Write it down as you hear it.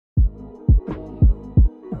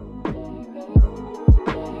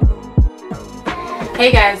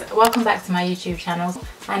Hey guys, welcome back to my YouTube channel.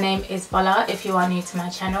 My name is Bola. If you are new to my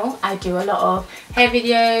channel, I do a lot of hair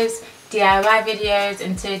videos, DIY videos,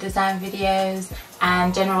 interior design videos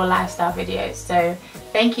and general lifestyle videos. So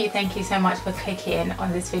thank you so much for clicking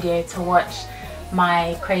on this video to watch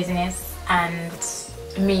my craziness and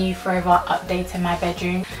me forever updating my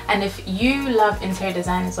bedroom. And if you love interior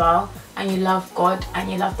design as well, and you love God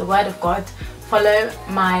and you love the word of God, follow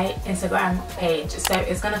my Instagram page. So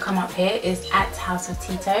it's gonna come up here. It's at House of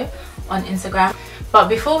Tito on Instagram. But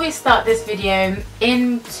before we start this video,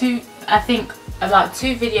 I think about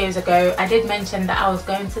 2 videos ago, I did mention that I was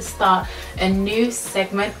going to start a new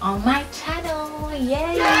segment on my channel.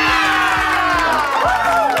 Yay! I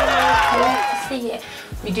love to see it.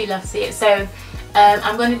 We do love to see it. So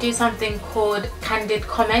I'm going to do something called Candid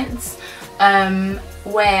Comments,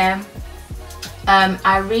 where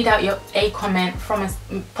I read out a comment from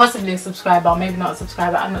possibly a subscriber, maybe not a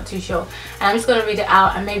subscriber, I'm not too sure, and I'm just going to read it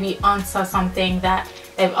out and maybe answer something that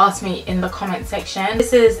they've asked me in the comment section.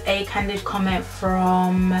 This is a candid comment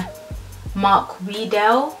from Mark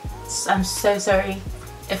Weedell. I'm so sorry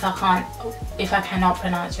if I cannot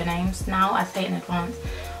pronounce your names now. I say it in advance.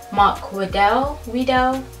 Mark Weedell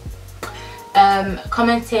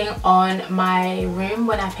commenting on my room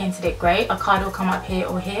when I painted it grey. A card will come up here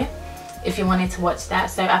or here if you wanted to watch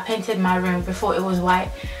that. So I painted my room before it was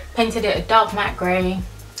white, painted it a dark matte grey,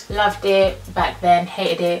 loved it back then,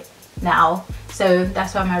 hated it now, so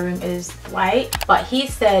that's why my room is white. But he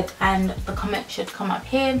said, and the comment should come up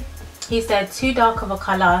here, he said too dark of a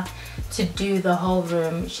colour to do the whole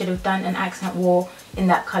room, should have done an accent wall in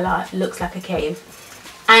that colour, looks like a cave.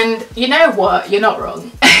 And you know what, you're not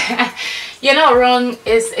wrong. You're not wrong.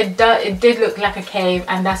 It did look like a cave,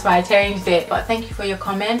 and that's why I changed it. But thank you for your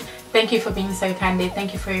comment. Thank you for being so candid.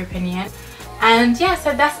 Thank you for your opinion. And yeah,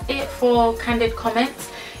 so that's it for candid comments.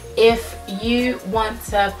 If you want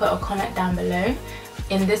to put a comment down below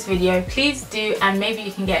in this video, please do, and maybe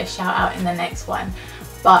you can get a shout out in the next one.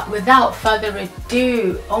 But without further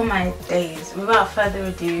ado, oh my days, without further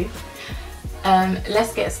ado,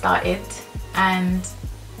 let's get started and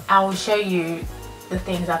I will show you the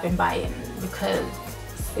things I've been buying, because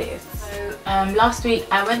sis. So last week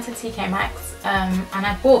I went to TK Maxx and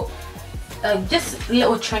I bought just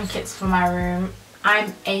little trinkets for my room.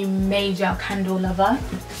 I'm a major candle lover.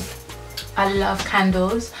 I love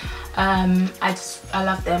candles. I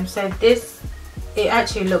love them. So this, it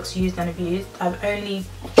actually looks used and abused. I've only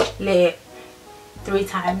lit it 3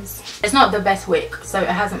 times. It's not the best wick, so it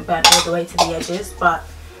hasn't burnt all the way to the edges, but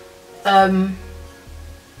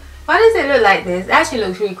why does it look like this? It actually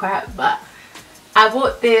looks really crap. But I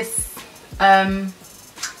bought this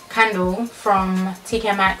candle from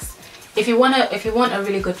TK Maxx. If you want a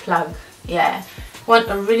really good plug, yeah, want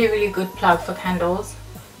a really good plug for candles,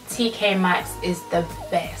 TK Maxx is the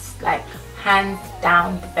best, like hands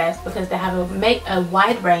down the best, because they have a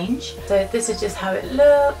wide range. So this is just how it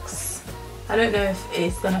looks. I don't know if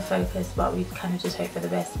it's gonna focus, but we kind of just hope for the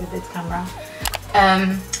best with this camera.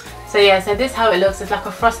 So yeah, so this is how it looks. It's like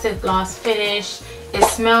a frosted glass finish. It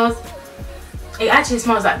actually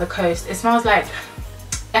smells like the coast. It smells like,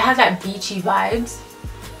 it has like beachy vibes.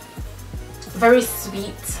 Very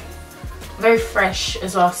sweet, very fresh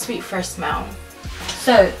as well, sweet fresh smell.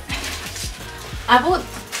 So I bought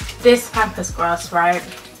this Pampas Grass, right,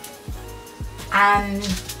 and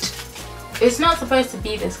it's not supposed to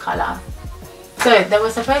be this color. So they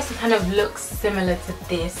were supposed to kind of look similar to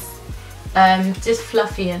this, just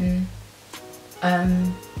fluffy and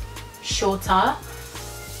shorter.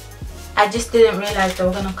 I just didn't realize they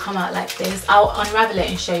were gonna come out like this. I'll unravel it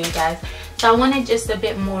and show you guys. So I wanted just a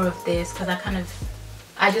bit more of this, because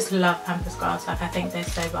I just love Pampas Grass. Like, I think they're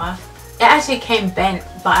so buff. It actually came bent,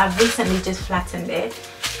 but I've recently just flattened it.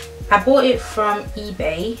 I bought it from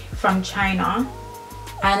eBay from China,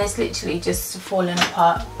 and it's literally just fallen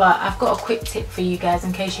apart. But I've got a quick tip for you guys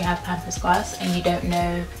in case you have Pampas Grass and you don't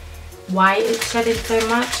know why it's shedding so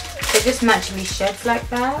much. It just naturally sheds like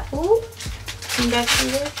that. Ooh, can you guys see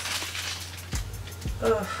this?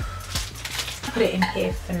 Ugh. Put it in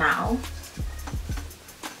here for now.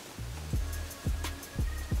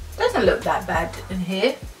 Doesn't look that bad in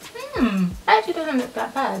here. Actually doesn't look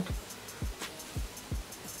that bad.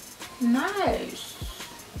 Nice.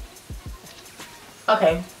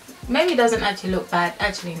 Okay, maybe it doesn't actually look bad.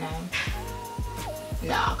 Actually, no,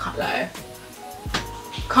 I can't lie.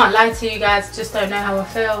 Can't lie to you guys, just don't know how I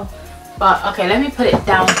feel. But okay, let me put it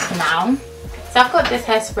down for now. So I've got this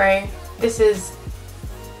hairspray. This is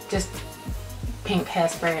just pink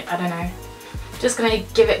hairspray, I don't know. Just gonna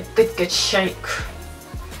give it a good shake.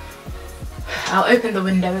 I'll open the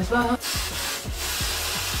window as well.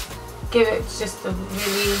 give it just a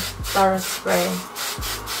really thorough spray.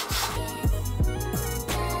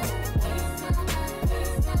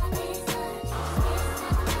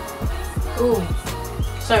 Ooh,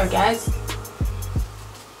 sorry guys.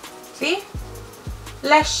 See?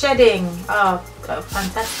 Less shedding. Oh,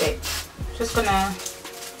 fantastic. Just gonna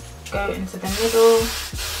go into the middle.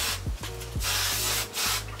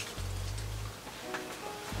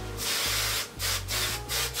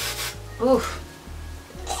 Oof.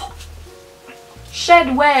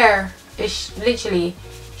 Shed wear is literally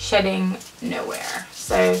shedding nowhere.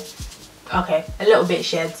 So, okay, a little bit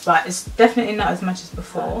sheds, but it's definitely not as much as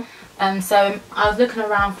before. So I was looking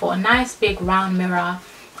around for a nice big round mirror,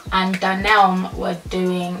 and Dunelm were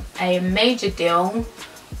doing a major deal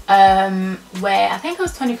where I think it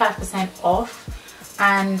was 25% off,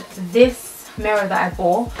 and this mirror that I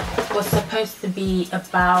bought was supposed to be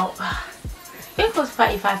about, I think it was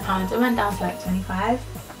 £35. It went down to like 25.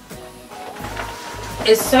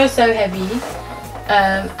 It's so heavy,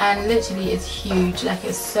 and literally it's huge, like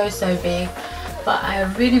it's so big, but I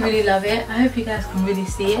really love it. I hope you guys can really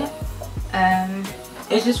see it.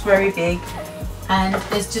 It's just very big, and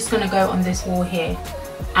it's just gonna go on this wall here,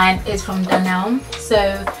 and it's from Dunelm.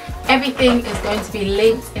 So everything is going to be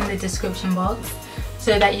linked in the description box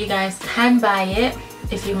so that you guys can buy it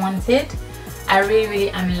if you want it. I really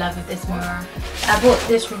am in love with this mirror. I bought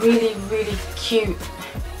this really cute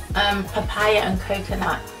papaya and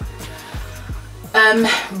coconut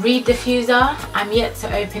reed diffuser. I'm yet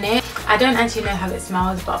to open it. I don't actually know how it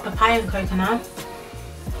smells, but papaya and coconut.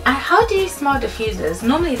 And how do you smell diffusers?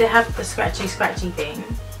 Normally they have the scratchy thing,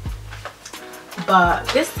 but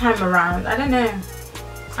this time around, I don't know,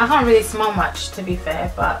 I can't really smell much, to be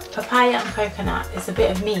fair. But papaya and coconut is a bit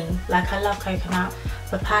of me. Like, I love coconut.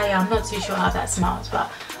 Papaya, I'm not too sure how that smells,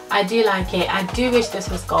 but I do like it. I do wish this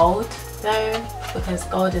was gold though, because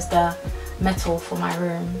gold is the metal for my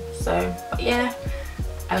room. So, but yeah,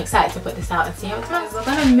 I'm excited to put this out and see how it smells. We're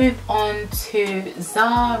gonna move on to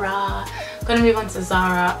Zara.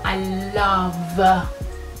 I love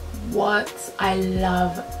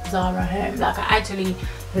Zara Home. Like, I actually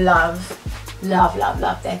love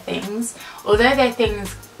their things. Although their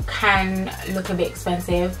things can look a bit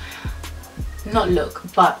expensive,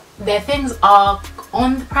 but their things are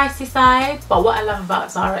on the pricey side. But what I love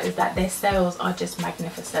about Zara is that their sales are just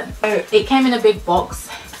magnificent. So it came in a big box.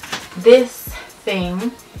 This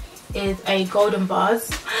thing is a golden buzz.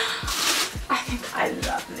 I think I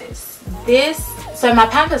love this. So my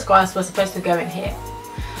Pampas Grass was supposed to go in here,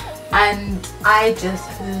 and I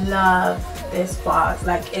just love this vase.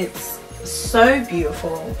 Like, it's so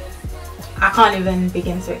beautiful. I can't even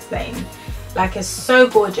begin to explain. Like, it's so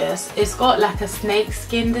gorgeous. It's got like a snake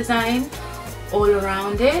skin design all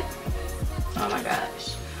around it. Oh my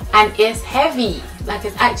gosh. And it's heavy. Like,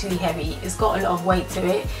 it's actually heavy. It's got a lot of weight to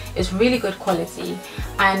it. It's really good quality,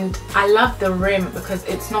 and I love the rim because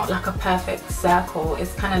it's not like a perfect circle.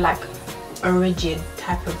 It's kind of like a rigid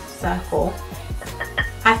type of circle.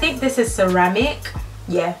 I think this is ceramic.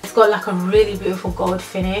 Yeah, it's got like a really beautiful gold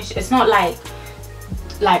finish. It's not like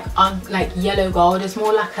yellow gold. It's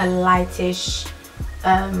more like a lightish,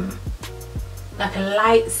 like a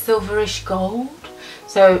light silverish gold.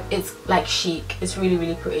 So it's like chic. It's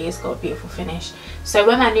really pretty. It's got a beautiful finish. So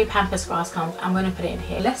when my new Pampas Grass comes, I'm going to put it in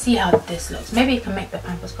here. Let's see how this looks. Maybe you can make the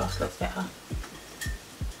Pampas Grass look better.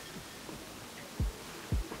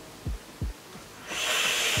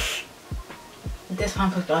 This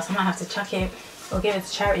Pampas Grass, I might have to chuck it or give it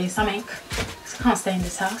to charity or something, because I can't stay in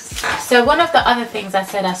this house. So one of the other things I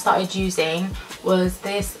said I started using was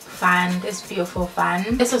this fan, this beautiful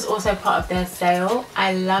fan. This was also part of their sale.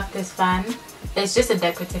 I love this fan. It's just a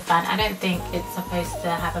decorative fan. I don't think it's supposed to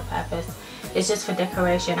have a purpose. It's just for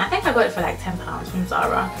decoration. I think I got it for like £10 from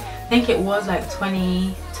Zara. I think it was like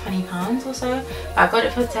 20 pounds or so. But I got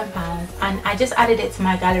it for £10, and I just added it to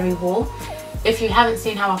my gallery wall. If you haven't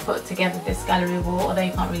seen how I put together this gallery wall, although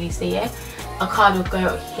you can't really see it, a card will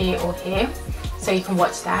go here or here, so you can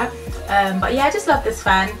watch that. But yeah, I just love this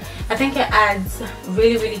fan. I think it adds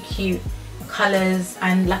really cute colours,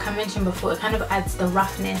 and like I mentioned before, it kind of adds the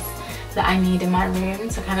roughness that I need in my room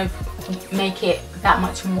to kind of make it that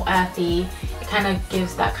much more earthy. It kind of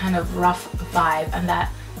gives that kind of rough vibe and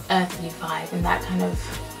that earthy vibe and that kind of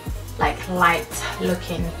like light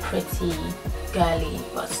looking, pretty, girly,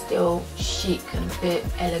 but still chic and a bit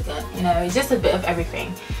elegant, you know. It's just a bit of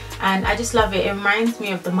everything, and I just love it. It reminds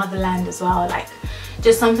me of the motherland as well. Like,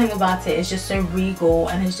 just something about it is just so regal,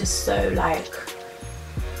 and it's just so like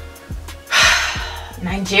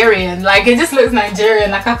Nigerian. Like, it just looks Nigerian.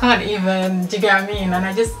 Like, I can't even, do you get what I mean? And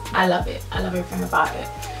I love it. I love everything about it.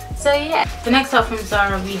 So yeah, the next up from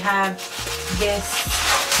Zara we have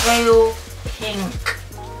this pale pink.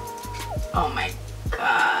 Oh my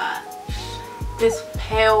god, this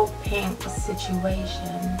pale pink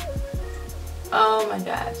situation. Oh my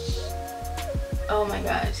gosh, oh my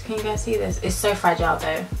gosh, can you guys see this? It's so fragile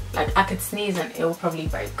though, like I could sneeze and it will probably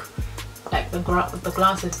break. Like the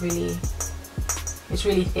glass is really, it's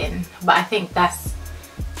really thin, but I think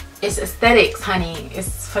it's aesthetics, honey.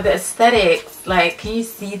 It's for the aesthetics. Like, can you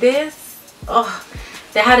see this? Oh,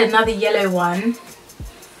 they had another yellow one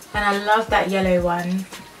and I love that yellow one.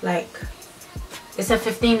 Like, it's a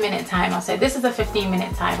 15-minute timer, so this is a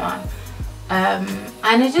 15-minute timer,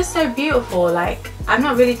 and it's just so beautiful. Like, I'm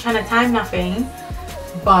not really trying to time nothing,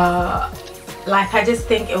 but like I just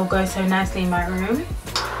think it will go so nicely in my room.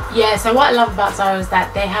 Yeah, so what I love about Zara is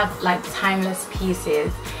that they have like timeless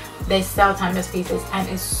pieces. They sell timeless pieces and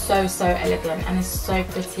it's so elegant and it's so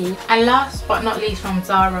pretty. And last but not least from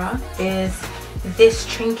Zara is this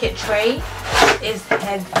trinket tray. It's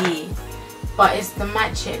heavy, but it's the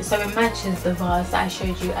matching, so it matches the vase that I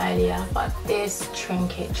showed you earlier. But this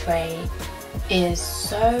trinket tray is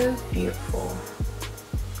so beautiful.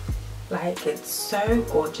 Like, it's so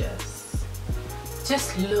gorgeous.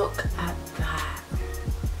 Just look at that.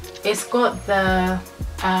 It's got the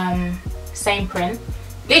same print,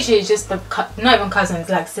 literally just the not even cousins,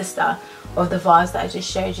 like sister of the vase that I just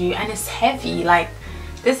showed you, and it's heavy. Like,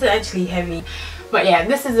 this is actually heavy. But yeah,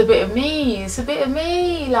 this is a bit of me. It's a bit of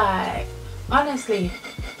me, like, honestly.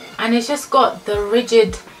 And it's just got the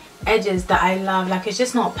rigid edges that I love. Like, it's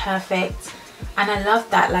just not perfect, and I love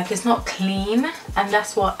that. Like, it's not clean, and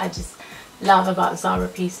that's what I just love about Zara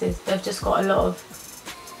pieces. They've just got a lot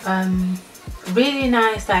of really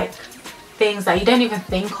nice like things that you don't even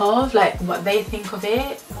think of, like what they think of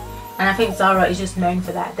it. And I think Zara is just known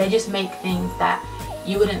for that. They just make things that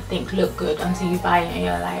you wouldn't think look good until you buy it and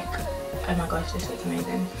you're like, oh my gosh, this looks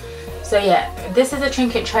amazing. So yeah, this is a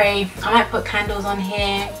trinket tray. I might put candles on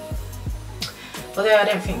here, although I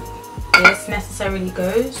don't think this necessarily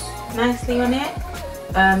goes nicely on it.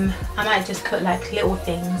 I might just put like little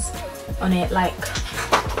things on it, like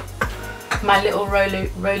my little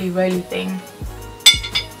roly thing.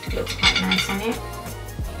 Looks quite nice on it,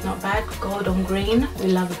 not bad. Gold on green, we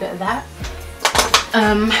love a bit of that.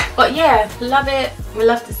 But yeah, love it. We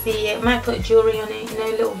love to see it. Might put jewelry on it, you know,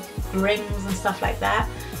 little rings and stuff like that.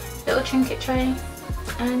 Little trinket tray.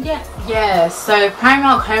 And yeah, so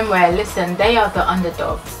Primark Homeware, listen, they are the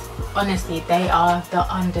underdogs. Honestly, they are the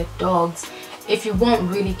underdogs. If you want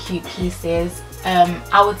really cute pieces,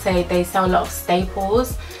 I would say they sell a lot of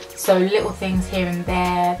staples. So little things here and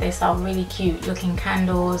there. They sell really cute looking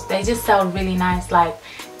candles. They just sell really nice like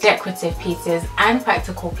decorative pieces and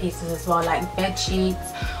practical pieces as well, like bed sheets.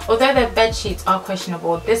 Although their bed sheets are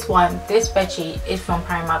questionable, this bed sheet is from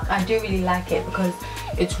Primark. I do really like it because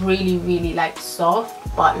it's really like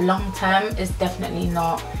soft, but long term it's definitely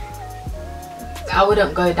not. I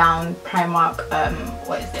wouldn't go down Primark,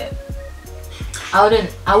 what is it?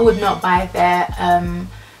 I would not buy their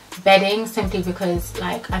bedding simply because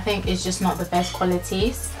like I think it's just not the best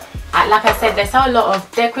qualities. Like I said, they sell a lot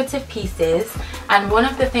of decorative pieces, and one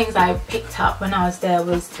of the things I picked up when I was there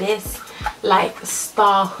was this like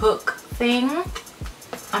star hook thing.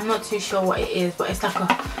 I'm not too sure what it is, but it's like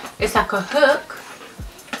a hook,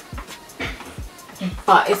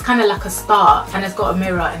 but it's kind of like a star and it's got a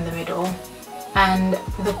mirror in the middle, and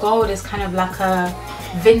the gold is kind of like a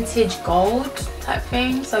vintage gold type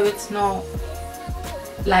thing, so it's not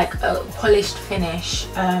like a polished finish.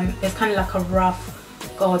 It's kind of like a rough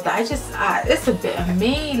gold that I just it's a bit of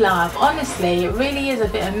me, love. Honestly, it really is a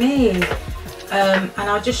bit of me. And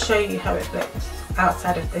I'll just show you how it looks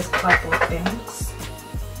outside of this cardboard things.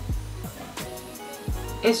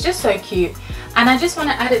 It's just so cute, and I just want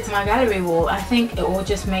to add it to my gallery wall. I think it will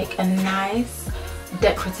just make a nice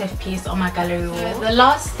decorative piece on my gallery wall. The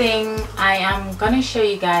last thing I am gonna show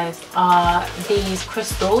you guys are these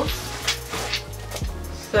crystals.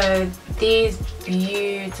 So these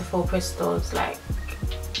beautiful crystals, like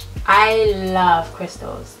I love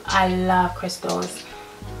crystals. I love crystals.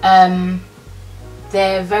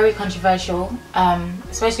 They're very controversial,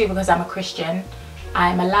 especially because I'm a Christian.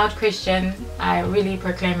 I'm a loud Christian. I really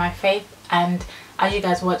proclaim my faith, and as you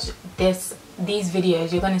guys watch these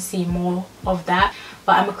videos, you're going to see more of that.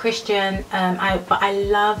 But I'm a Christian, but I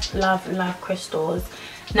love crystals.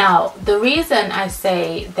 Now, the reason I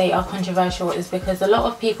say they are controversial is because a lot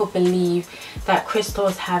of people believe that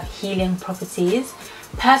crystals have healing properties.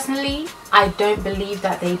 Personally, I don't believe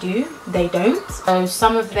that they do. They don't. So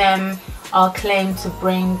some of them are claimed to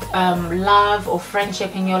bring love or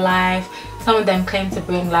friendship in your life. Some of them claim to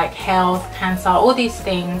bring like health, cancer, all these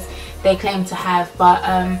things they claim to have, but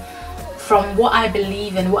from what I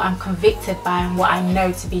believe and what I'm convicted by and what I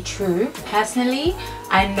know to be true, personally,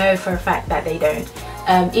 I know for a fact that they don't.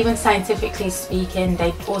 Even scientifically speaking,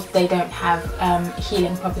 they don't have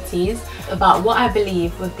healing properties. About what I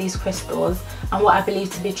believe with these crystals and what I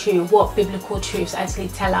believe to be true, what biblical truths actually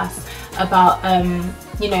tell us about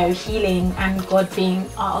you know, healing and God being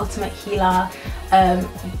our ultimate healer.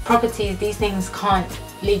 Properties, these things can't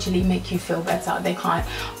literally make you feel better, they can't,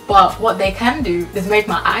 but what they can do is make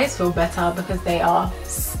my eyes feel better because they are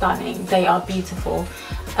stunning, they are beautiful.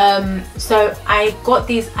 So I got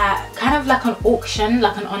these at kind of like an auction,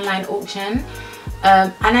 like an online auction,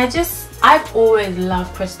 and I've always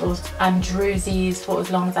loved crystals and drusies for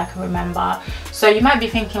as long as I can remember. So you might be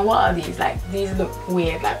thinking, what are these? Like, these look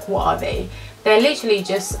weird, like what are they? They're literally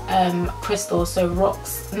just crystals, so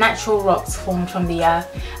rocks, natural rocks formed from the earth,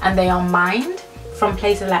 and they are mined from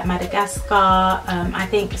places like Madagascar. I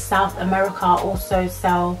think South America also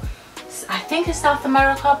sell, I think it's South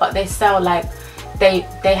America, but they sell like,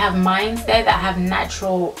 they have mines there that have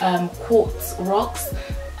natural quartz rocks.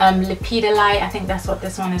 Lepidolite, I think that's what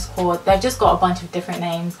this one is called. They've just got a bunch of different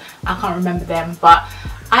names, I can't remember them, but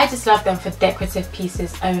I just love them for decorative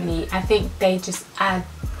pieces only. I think they just add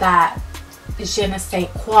that je ne sais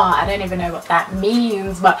quoi, I don't even know what that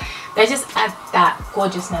means, but they just add that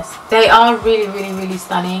gorgeousness. They are really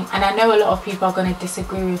stunning, and I know a lot of people are going to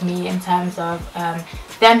disagree with me in terms of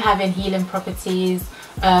them having healing properties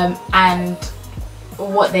and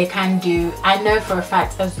what they can do. I know for a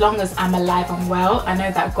fact, as long as I'm alive and well, I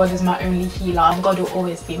know that God is my only healer, and God will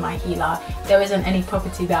always be my healer. There isn't any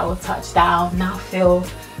property that will touch that I'll now feel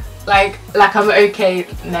like I'm okay.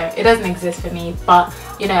 No, it doesn't exist for me. But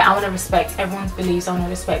you know, I want to respect everyone's beliefs, I want to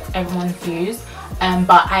respect everyone's views,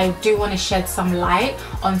 but I do want to shed some light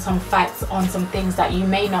on some facts, on some things that you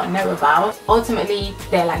may not know about. Ultimately,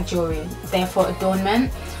 they're like jewelry, they're for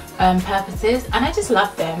adornment purposes, and I just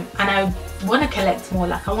love them, and I want to collect more.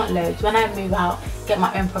 Like, I want loads. When I move out, get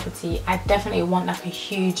my own property, I definitely want like a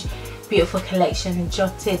huge beautiful collection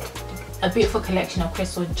a beautiful collection of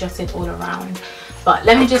crystals jotted all around. But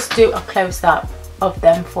let me just do a close-up of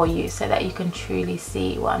them for you so that you can truly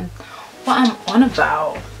see what I'm on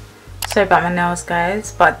about. Sorry about my nails,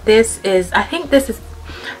 guys, but this is, I think this is,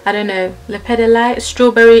 I don't know, lepidolite,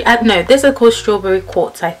 strawberry, no, this is called strawberry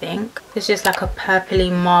quartz, I think. It's just like a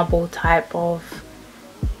purpley marble type of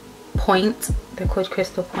point. They're called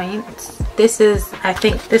crystal points. This is, I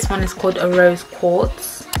think this one is called a rose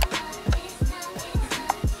quartz.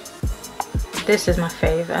 This is my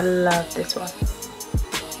fave. I love this one.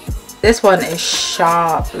 This one is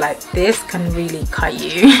sharp, like this can really cut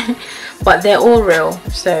you. But they're all real,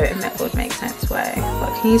 so it would make sense why.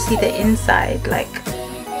 But can you see the inside? Like,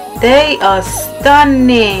 they are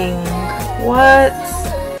stunning. What?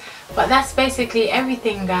 But that's basically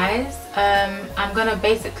everything, guys. I'm gonna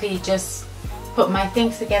basically just put my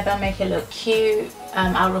things together, make it look cute.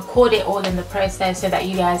 I'll record it all in the process so that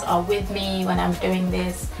you guys are with me when I'm doing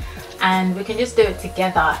this, and we can just do it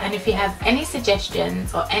together. And if you have any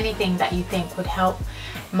suggestions or anything that you think would help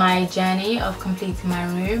my journey of completing my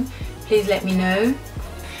room, please let me know.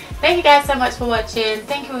 Thank you guys so much for watching.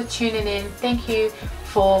 Thank you for tuning in. Thank you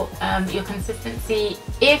for your consistency.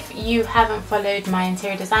 If you haven't followed my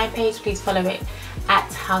interior design page, please follow it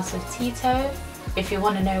at House of Tito. If you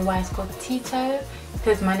want to know why it's called Tito,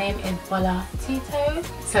 because my name is Bola Tito,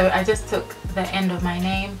 so I just took the end of my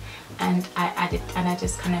name and I added, and I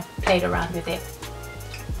just kind of played around with it.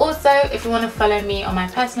 Also, if you want to follow me on my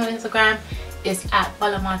personal Instagram, it's at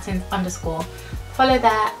bolamartins_. Follow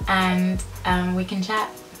that, and we can chat.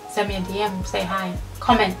 Send me a DM, say hi,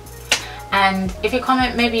 comment, and if you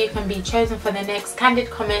comment, maybe you can be chosen for the next candid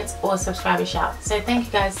comments or subscriber shout. So thank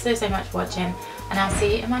you guys so much for watching, and I'll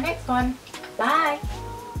see you in my next one. Bye.